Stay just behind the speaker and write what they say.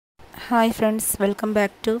Hi friends, welcome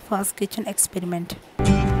back to Fast Kitchen Experiment.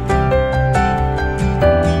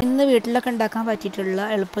 ഇന്ന് വീട്ടിലൊക്കെ ഉണ്ടാക്കാൻ പറ്റിയിട്ടുള്ള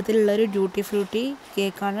എളുപ്പത്തിലുള്ള ഒരു ഡ്യൂട്ടി ഫ്രൂട്ടി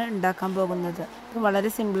കേക്കാണ് ഉണ്ടാക്കാൻ പോകുന്നത്. ഇത്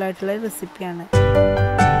വളരെ സിമ്പിൾ ആയിട്ടുള്ള റെസിപ്പിയാണ്.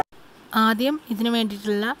 ആദ്യം ഇതിനു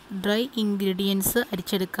വേണ്ടിയിട്ടുള്ള ഡ്രൈ ഇൻഗ്രീഡിയൻസ്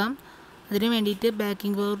അരിച്ചെടുക്കാം. അതിനു വേണ്ടിയിട്ട്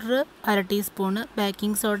baking powder 1/2 teaspoon,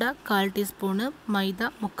 baking soda 1/4 teaspoon, മൈദ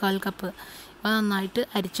 1/4 കപ്പ്. ഇവ നന്നായിട്ട്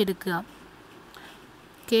അരിച്ചെടുക്കുക.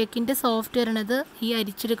 കേക്കിൻ്റെ സോഫ്റ്റ് വരണത് ഈ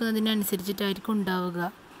അരിച്ചെടുക്കുന്നതിനനുസരിച്ചിട്ടായിരിക്കും ഉണ്ടാവുക.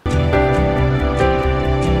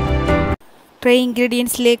 Dry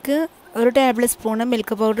ഇൻഗ്രീഡിയൻസിലേക്ക് 1 table spoon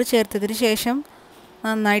milk powder ചേർത്തതിന് ശേഷം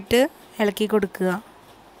നന്നായിട്ട് ഇളക്കി കൊടുക്കുക.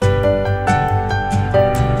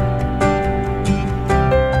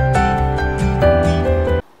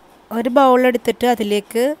 ഒരു ബൗൾ എടുത്തിട്ട്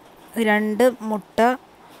അതിലേക്ക് 2 മുട്ട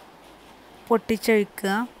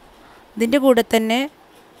പൊട്ടിച്ചൊഴിക്കുക. ഇതിൻ്റെ കൂടെ തന്നെ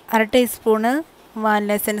 1/2 ടീസ്പൂണ്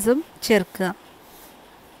വാനില എസൻസും ചേർക്കുക.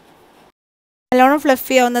 നല്ലോണം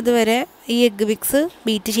ഫ്ലഫി ആവുന്നത് വരെ ഈ എഗ്ഗ് മിക്സ്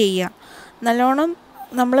ബീറ്റ് ചെയ്യുക. നല്ലോണം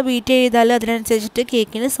നമ്മൾ ബീറ്റ് ചെയ്താൽ അതിനനുസരിച്ചിട്ട്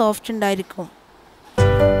കേക്കിന് സോഫ്റ്റ് ഉണ്ടായിരിക്കും.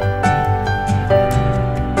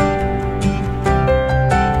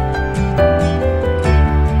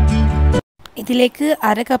 ഇതിലേക്ക്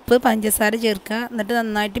 1/2 കപ്പ് പഞ്ചസാര ചേർക്കുക. എന്നിട്ട്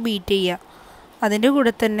നന്നായിട്ട് ബീറ്റ് ചെയ്യുക. അതിൻ്റെ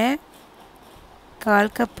കൂടെ തന്നെ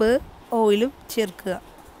 1/4 കപ്പ് ഓയിലും ചേർക്കുക.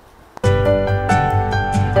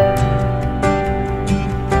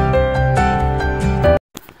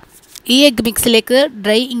 ഈ എഗ്ഗ് മിക്സിലേക്ക്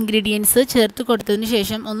ഡ്രൈ ഇൻഗ്രീഡിയൻസ് ചേർത്ത് കൊടുത്തതിന്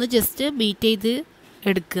ശേഷം ഒന്ന് ജസ്റ്റ് ബീറ്റ് ചെയ്ത്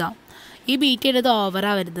എടുക്കുക. ഈ ബീറ്റ് ചെയ്തത്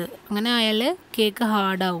ഓവറാവരുത്. അങ്ങനെ ആയാൽ കേക്ക്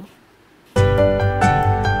ഹാർഡാവും.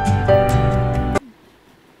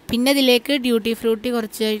 പിന്നെ ഇതിലേക്ക് ഡ്യൂട്ടി ഫ്രൂട്ടി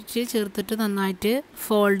കുറച്ചായിട്ട് ചേർത്തിട്ട് നന്നായിട്ട്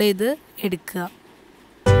ഫോൾഡ് ചെയ്ത് എടുക്കുക.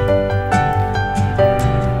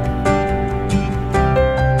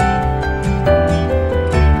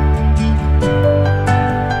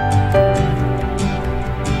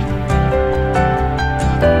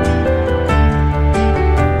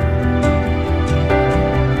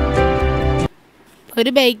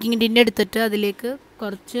 ഒരു ബേക്കിംഗ് ടിൻ എടുത്തിട്ട് അതിലേക്ക്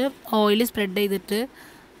കുറച്ച് ഓയിൽ സ്പ്രെഡ് ചെയ്തിട്ട്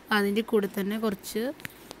അതിൻ്റെ കൂടെ തന്നെ കുറച്ച്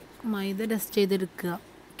മൈദ ഡസ്റ്റ് ചെയ്തെടുക്കുക.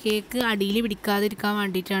 കേക്ക് അടിയിൽ പിടിക്കാതിരിക്കാൻ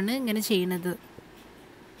വേണ്ടിയിട്ടാണ് ഇങ്ങനെ ചെയ്യുന്നത്.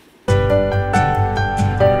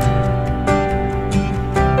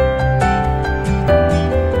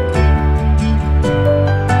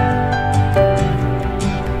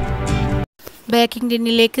 ബേക്കിംഗ്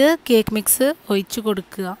ടിന്നിലേക്ക് കേക്ക് മിക്സ് ഒഴിച്ചു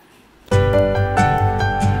കൊടുക്കുക.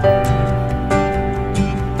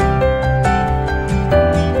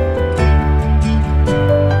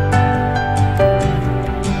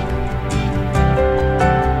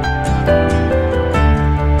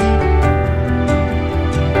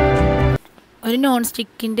 ഒരു നോൺ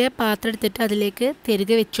സ്റ്റിക്കിൻ്റെ പാത്രം എടുത്തിട്ട് അതിലേക്ക്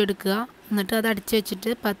തിരികെ വെച്ചെടുക്കുക. എന്നിട്ട് അത് അടച്ചു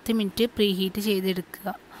വെച്ചിട്ട് 10 മിനിറ്റ് പ്രീ ഹീറ്റ് ചെയ്തെടുക്കുക.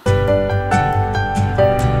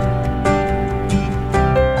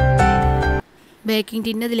 ബേക്കിംഗ്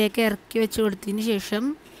ടിൻ അതിലേക്ക് ഇറക്കി വെച്ച് കൊടുത്തതിന് ശേഷം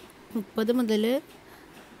 30 മുതൽ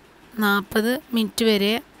 40 മിനിറ്റ്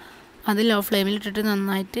വരെ അത് ലോ ഫ്ലെയിമിലിട്ടിട്ട്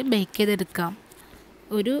നന്നായിട്ട് ബേക്ക് ചെയ്തെടുക്കാം.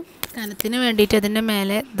 ഒരു കനത്തിന് വേണ്ടിയിട്ട് അതിൻ്റെ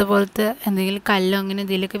മേലെ ഇതുപോലത്തെ എന്തെങ്കിലും കല്ലോ അങ്ങനെ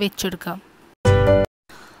എന്തെങ്കിലുമൊക്കെ വെച്ചെടുക്കാം.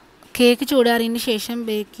 കേക്ക് ചൂടാറിയതിന് ശേഷം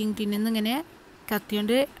ബേക്കിംഗ് ടിന്നിൽ നിന്ന് ഇങ്ങനെ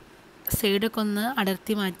കത്തിയോണ്ട് സൈഡൊക്കെ ഒന്ന്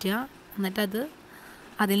അടർത്തി മാറ്റുക. എന്നിട്ടത്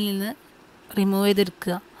അതിൽ നിന്ന് റിമൂവ്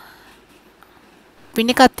ചെയ്തെടുക്കുക.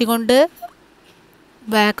 പിന്നെ കത്തി കൊണ്ട്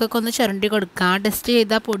ബാക്കൊക്കെ ഒന്ന് ചുരണ്ടി കൊടുക്കുക. ഡസ്റ്റ്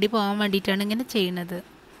ചെയ്താൽ പൊടി പോകാൻ വേണ്ടിയിട്ടാണ് ഇങ്ങനെ ചെയ്യുന്നത്.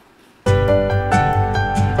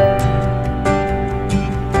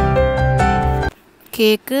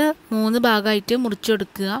 കേക്ക് 3 ഭാഗമായിട്ട്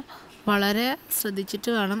മുറിച്ചെടുക്കുക. വളരെ ശ്രദ്ധിച്ചിട്ട്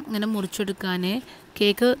വേണം ഇങ്ങനെ മുറിച്ചെടുക്കാൻ.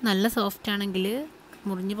 കേക്ക് നല്ല സോഫ്റ്റ് ആണെങ്കിൽ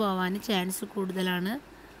മുറിഞ്ഞു പോവാൻ ചാൻസ് കൂടുതലാണ്.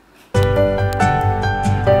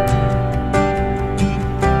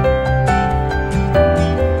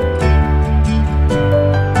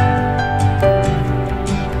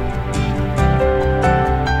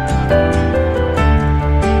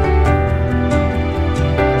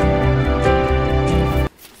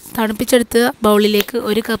 തണുപ്പിച്ചെടുത്ത ബൗളിലേക്ക്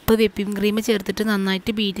 1 കപ്പ് വിപ്പിംഗ് ക്രീം ചേർത്തിട്ട്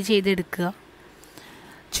നന്നായിട്ട് ബീറ്റ് ചെയ്തെടുക്കുക.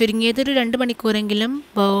 ചുരുങ്ങിയതൊരു 2 മണിക്കൂറെങ്കിലും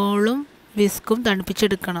ബൗളും വിസ്കും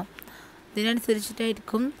തണുപ്പിച്ചെടുക്കണം.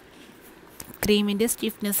 ഇതിനനുസരിച്ചിട്ടായിരിക്കും ക്രീമിൻ്റെ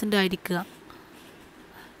സ്റ്റിഫ്നെസ് ഉണ്ടായിരിക്കുക.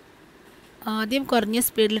 ആദ്യം കുറഞ്ഞ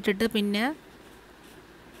സ്പീഡിലിട്ടിട്ട് പിന്നെ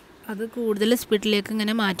അത് കൂടുതൽ സ്പീഡിലേക്ക്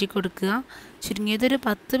ഇങ്ങനെ മാറ്റി കൊടുക്കുക. ചുരുങ്ങിയതൊരു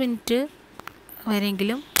 10 മിനിറ്റ്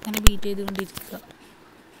വരെയെങ്കിലും ഇങ്ങനെ ബീറ്റ് ചെയ്തുകൊണ്ടിരിക്കുക.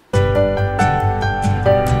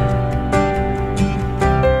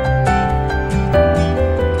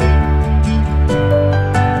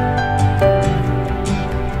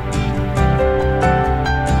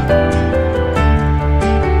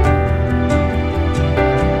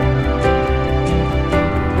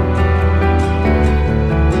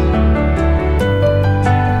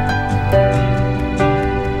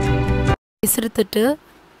 എടുത്തിട്ട്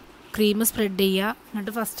ക്രീം സ്പ്രെഡ് ചെയ്യുക.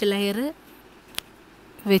 എന്നിട്ട് ഫസ്റ്റ് ലെയർ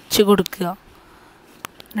വെച്ച് കൊടുക്കുക.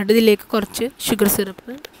 എന്നിട്ട് ഇതിലേക്ക് കുറച്ച് ഷുഗർ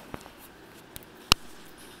സിറപ്പ്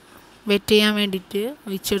വെറ്റ് ചെയ്യാൻ വേണ്ടിയിട്ട്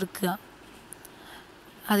ഒഴിച്ചെടുക്കുക.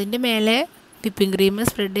 അതിൻ്റെ മേലെ വിപ്പിംഗ് ക്രീം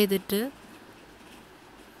സ്പ്രെഡ് ചെയ്തിട്ട്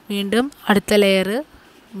വീണ്ടും അടുത്ത ലെയർ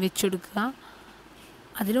വെച്ചെടുക്കുക.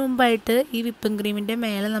 അതിനു മുമ്പായിട്ട് ഈ വിപ്പിംഗ് ക്രീമിൻ്റെ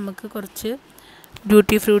മേലെ നമുക്ക് കുറച്ച്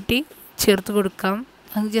ഡ്യൂട്ടി ഫ്രൂട്ടി ചേർത്ത് കൊടുക്കാം.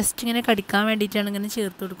 അത് ജസ്റ്റ് ഇങ്ങനെ കടിക്കാൻ വേണ്ടിയിട്ടാണ് ഇങ്ങനെ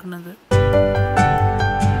ചേർത്ത് കൊടുക്കുന്നത്.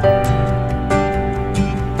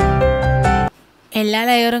 എല്ലാ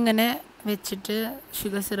ലെയറും ഇങ്ങനെ വെച്ചിട്ട്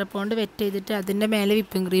ഷുഗർ സിറപ്പ് കൊണ്ട് വെറ്റ് ചെയ്തിട്ട് അതിൻ്റെ മേലെ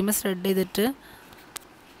വിപ്പിംഗ് ക്രീം സ്പ്രെഡ്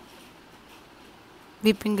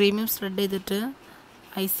ചെയ്തിട്ട്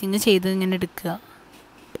ഐസിങ് ചെയ്ത് ഇങ്ങനെ എടുക്കുക.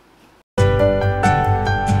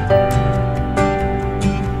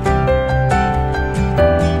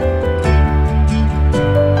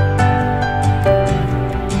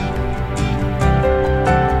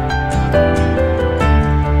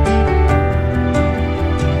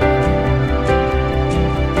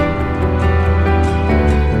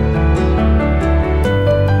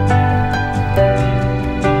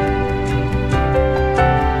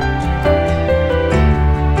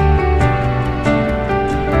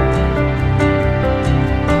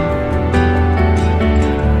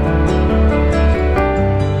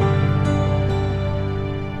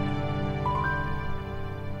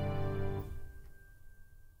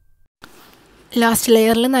 ലാസ്റ്റ്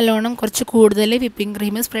ലെയറിൽ നല്ലോണം കുറച്ച് കൂടുതൽ വിപ്പിംഗ്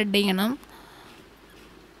ക്രീം സ്പ്രെഡ് ചെയ്യണം.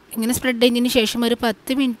 ഇങ്ങനെ സ്പ്രെഡ് ചെയ്തതിന് ശേഷം ഒരു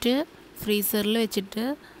 10 മിനിറ്റ് ഫ്രീസറിൽ വെച്ചിട്ട്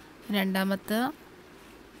രണ്ടാമത്തെ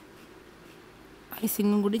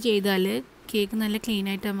ഐസിങ്ങും കൂടി ചെയ്താൽ കേക്ക് നല്ല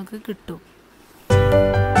ക്ലീനായിട്ട് നമുക്ക് കിട്ടും.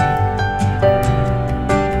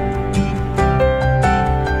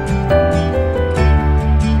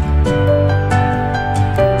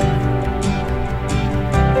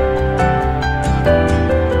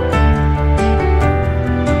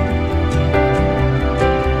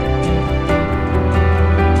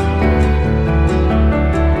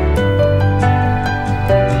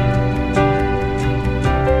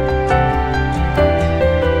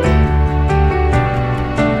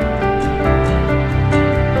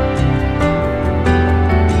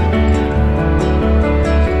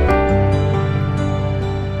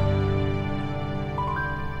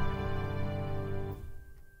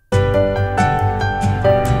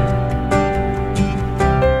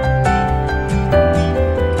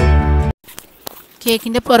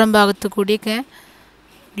 കേക്കിൻ്റെ പുറം ഭാഗത്ത് കൂടിയൊക്കെ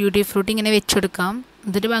ഡ്യൂട്ടി ഫ്രൂട്ടി ഇങ്ങനെ വെച്ചെടുക്കാം.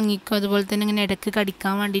 ഇതൊരു ഭംഗിക്കും അതുപോലെ തന്നെ ഇങ്ങനെ ഇടയ്ക്ക്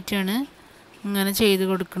കടിക്കാൻ വേണ്ടിയിട്ടാണ് ഇങ്ങനെ ചെയ്ത്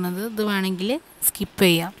കൊടുക്കുന്നത്. ഇത് വേണമെങ്കിൽ സ്കിപ്പ്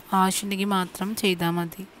ചെയ്യാം, ആവശ്യമുണ്ടെങ്കിൽ മാത്രം ചെയ്താൽ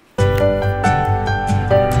മതി.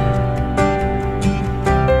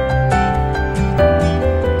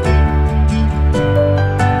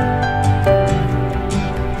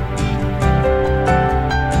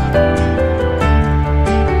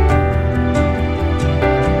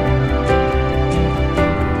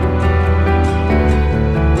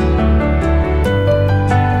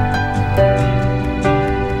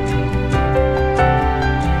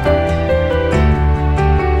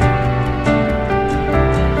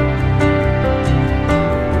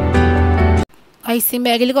 ഐസിങ്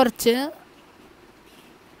ബാഗിൽ കുറച്ച്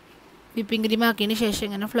വിപ്പിംഗ് ക്രീം ആക്കിയതിന് ശേഷം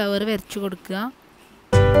ഇങ്ങനെ ഫ്ലവർ വരച്ചു കൊടുക്കുക.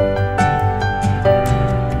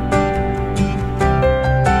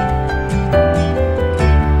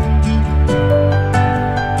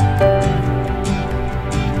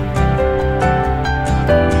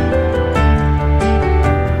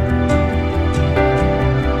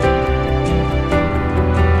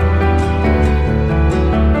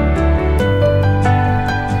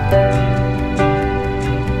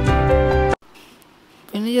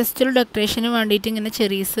 പിന്നെ ജസ്റ്റ് ഒരു ഡെക്കറേഷന് വേണ്ടിയിട്ട് ഇങ്ങനെ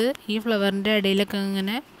ചെറീസ് ഈ ഫ്ലവറിൻ്റെ ഇടയിലൊക്കെ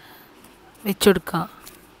ഇങ്ങനെ വെച്ചുകൊടുക്കുക.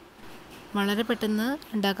 വളരെ പെട്ടെന്ന്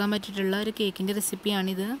ഉണ്ടാക്കാൻ പറ്റിയിട്ടുള്ള ഒരു കേക്കിൻ്റെ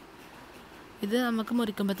റെസിപ്പിയാണിത്. ഇത് നമുക്ക്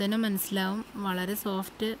മുറിക്കുമ്പോൾ തന്നെ മനസ്സിലാവും വളരെ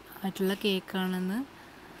സോഫ്റ്റ് ആയിട്ടുള്ള കേക്കാണെന്ന്.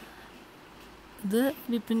 ഇത്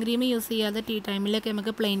വിപ്പിംഗ് ക്രീം യൂസ് ചെയ്യാതെ ടീ ടൈമിലൊക്കെ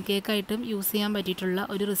നമുക്ക് പ്ലെയിൻ കേക്കായിട്ടും യൂസ് ചെയ്യാൻ പറ്റിയിട്ടുള്ള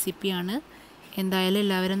ഒരു റെസിപ്പിയാണ്. എന്തായാലും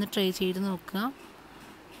എല്ലാവരും ഒന്ന് ട്രൈ ചെയ്ത് നോക്കുക.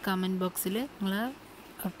 കമൻറ്റ് ബോക്സിൽ നിങ്ങളെ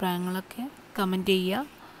അഭിപ്രായങ്ങളൊക്കെ കമൻറ്റ് ചെയ്യുക.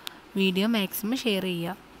 വീഡിയോ മാക്സിമം ഷെയർ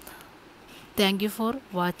ചെയ്യുക. Thank you for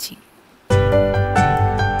watching.